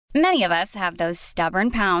Many of us have those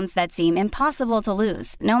stubborn pounds that seem impossible to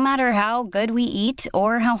lose, no matter how good we eat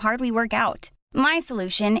or how hard we work out. My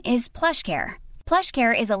solution is PlushCare.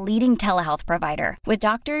 PlushCare is a leading telehealth provider with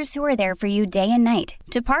doctors who are there for you day and night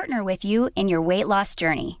to partner with you in your weight loss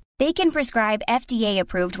journey. They can prescribe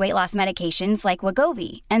FDA-approved weight loss medications like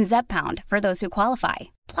Wegovy and Zepbound for those who qualify.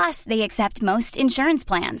 Plus, they accept most insurance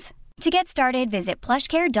plans. To get started, visit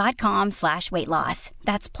plushcare.com/weightloss.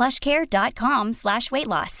 That's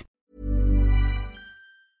plushcare.com/weightloss.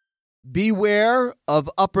 Beware of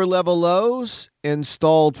upper-level lows and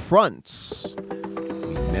stalled fronts.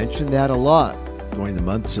 We mentioned that a lot during the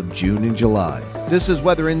months of June and July. This is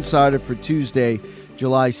Weather Insider for Tuesday,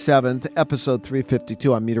 July 7th, episode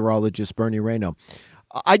 352. I'm meteorologist Bernie Rayno.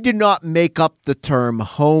 I did not make up the term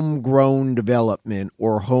homegrown development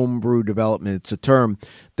or homebrew development. It's a term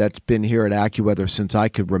that's been here at AccuWeather since I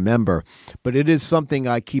could remember, but it is something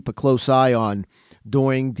I keep a close eye on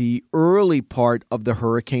during the early part of the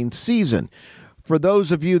hurricane season. For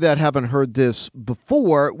those of you that haven't heard this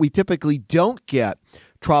before, we typically don't get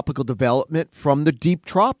tropical development from the deep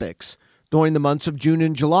tropics during the months of June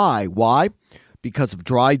and July. Why? Because of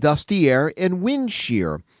dry, dusty air and wind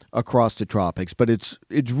shear across the tropics, but it's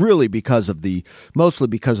really mostly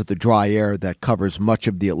because of the dry air that covers much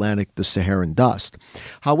of the Atlantic, the Saharan dust.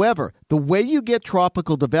 However, the way you get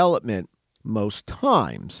tropical development most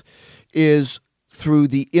times is through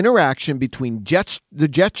the interaction between the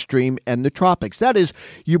jet stream and the tropics. That is,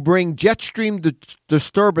 you bring jet stream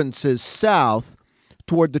disturbances south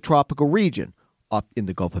toward the tropical region, up in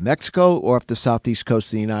the Gulf of Mexico or off the southeast coast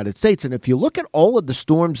of the United States. And if you look at all of the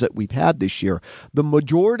storms that we've had this year, the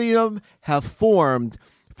majority of them have formed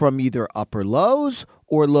from either upper lows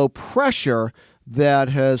or low pressure that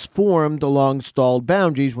has formed along stalled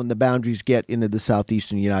boundaries when the boundaries get into the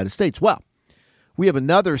southeastern United States. Well, we have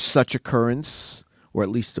another such occurrence, or at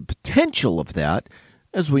least the potential of that,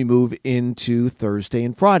 as we move into Thursday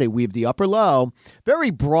and Friday. We have the upper low, very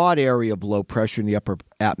broad area of low pressure in the upper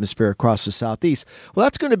atmosphere across the southeast. Well,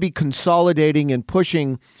 that's going to be consolidating and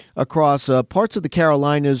pushing across parts of the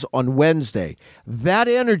Carolinas on Wednesday. That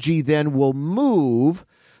energy then will move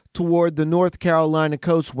toward the North Carolina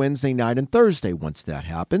coast Wednesday night and Thursday. Once that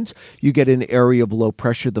happens, you get an area of low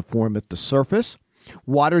pressure to form at the surface.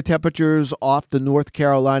 Water temperatures off the North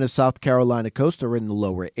Carolina, South Carolina coast are in the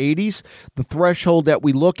lower 80s. The threshold that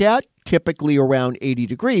we look at, typically around 80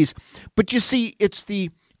 degrees. But you see, it's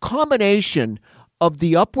the combination of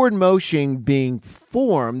the upward motion being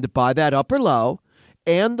formed by that upper low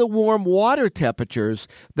and the warm water temperatures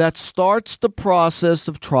that starts the process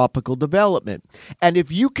of tropical development. And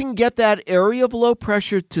if you can get that area of low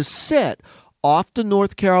pressure to sit off the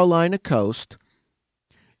North Carolina coast,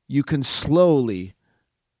 you can slowly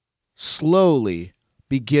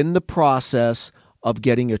begin the process of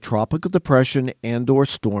getting a tropical depression and or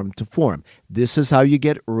storm to form. This is how you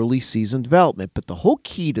get early season development. But the whole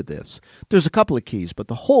key to this, there's a couple of keys, but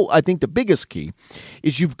I think the biggest key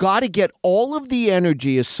is you've got to get all of the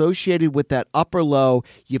energy associated with that upper low,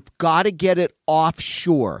 you've got to get it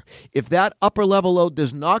offshore. If that upper level low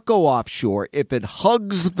does not go offshore, if it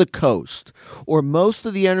hugs the coast, or most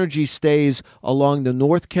of the energy stays along the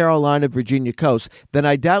North Carolina, Virginia coast, then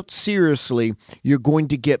I doubt seriously you're going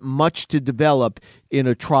to get much to develop in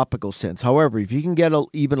a tropical sense. However, if you can get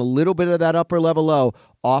even a little bit of that upper level low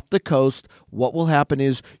off the coast, what will happen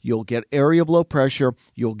is you'll get area of low pressure,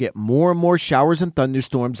 you'll get more and more showers and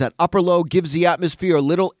thunderstorms. That upper low gives the atmosphere a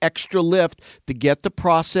little extra lift to get the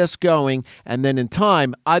process going, and then in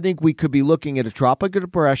time, I think we could be looking at a tropical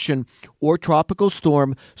depression or tropical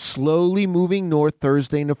storm slowly moving north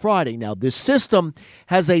Thursday into Friday. Now, this system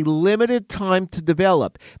has a limited time to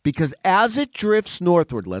develop because as it drifts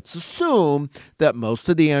northward, let's assume that most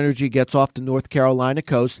of the energy gets off the North Carolina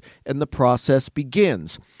coast and the process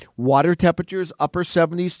begins. Water temperatures upper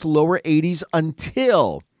 70s to lower 80s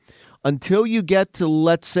until you get to,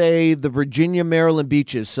 let's say, the Virginia, Maryland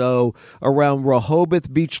beaches, so around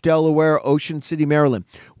Rehoboth Beach, Delaware, Ocean City, Maryland.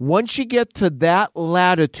 Once you get to that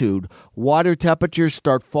latitude, water temperatures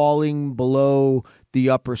start falling below the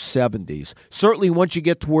upper 70s. Certainly once you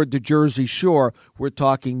get toward the Jersey Shore, we're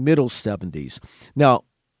talking middle 70s. Now,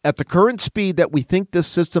 at the current speed that we think this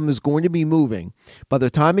system is going to be moving, by the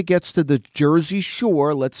time it gets to the Jersey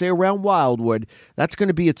Shore, let's say around Wildwood, that's going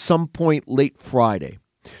to be at some point late Friday.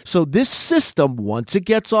 So this system, once it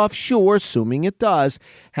gets offshore, assuming it does,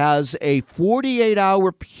 has a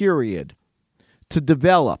 48-hour period to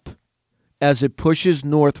develop as it pushes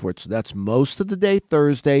northward. So that's most of the day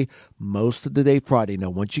Thursday, most of the day Friday. Now,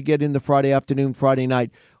 once you get into Friday afternoon, Friday night,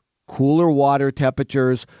 cooler water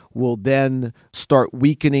temperatures will then start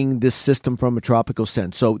weakening this system from a tropical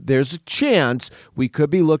sense. So there's a chance we could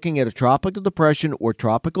be looking at a tropical depression or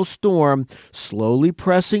tropical storm slowly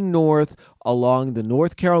pressing north along the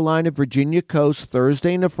North Carolina, Virginia coast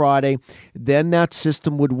Thursday and Friday. Then that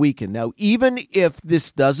system would weaken. Now, even if this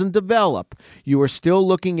doesn't develop, you are still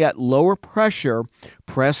looking at lower pressure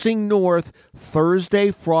pressing north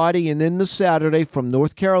Thursday, Friday, and then the Saturday from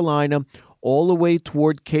North Carolina all the way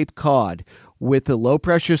toward Cape Cod. With the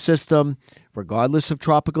low-pressure system, regardless of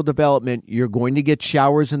tropical development, you're going to get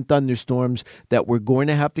showers and thunderstorms that we're going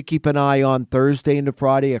to have to keep an eye on Thursday into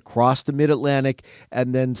Friday across the Mid-Atlantic,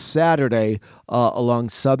 and then Saturday along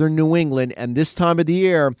southern New England. And this time of the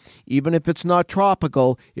year, even if it's not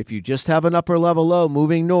tropical, if you just have an upper-level low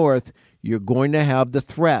moving north, you're going to have the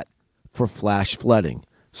threat for flash flooding.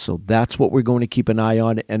 So that's what we're going to keep an eye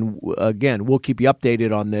on. And again, we'll keep you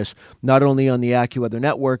updated on this, not only on the AccuWeather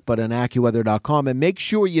Network, but on AccuWeather.com. And make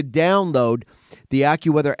sure you download the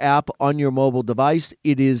AccuWeather app on your mobile device.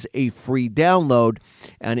 It is a free download.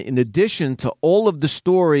 And in addition to all of the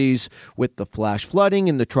stories with the flash flooding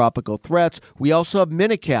and the tropical threats, we also have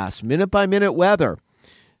Minicast, minute-by-minute weather.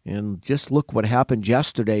 And just look what happened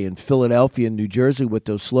yesterday in Philadelphia and New Jersey with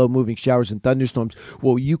those slow-moving showers and thunderstorms.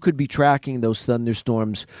 Well, you could be tracking those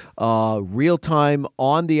thunderstorms real-time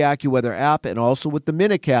on the AccuWeather app, and also with the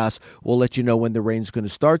Minicast. We'll let you know when the rain's going to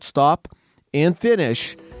start, stop, and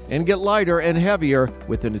finish, and get lighter and heavier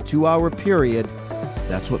within a 2-hour period.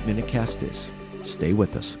 That's what Minicast is. Stay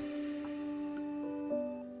with us.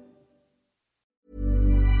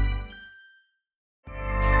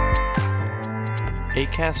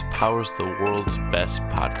 Acast powers the world's best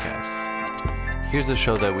podcasts. Here's a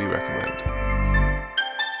show that we recommend.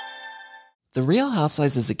 The Real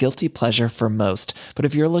Housewives is a guilty pleasure for most, but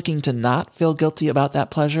if you're looking to not feel guilty about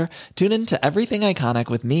that pleasure, tune in to Everything Iconic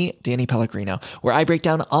with me, Danny Pellegrino, where I break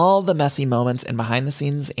down all the messy moments and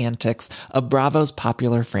behind-the-scenes antics of Bravo's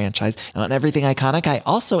popular franchise. And on Everything Iconic, I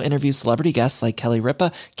also interview celebrity guests like Kelly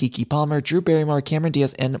Ripa, Keke Palmer, Drew Barrymore, Cameron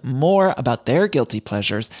Diaz, and more about their guilty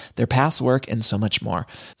pleasures, their past work, and so much more.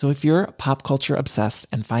 So if you're pop culture obsessed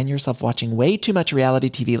and find yourself watching way too much reality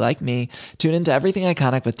TV like me, tune in to Everything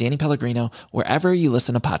Iconic with Danny Pellegrino, wherever you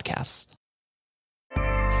listen to podcasts.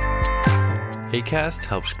 Acast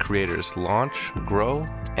helps creators launch, grow,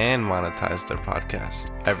 and monetize their podcasts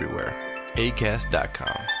everywhere.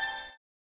 Acast.com.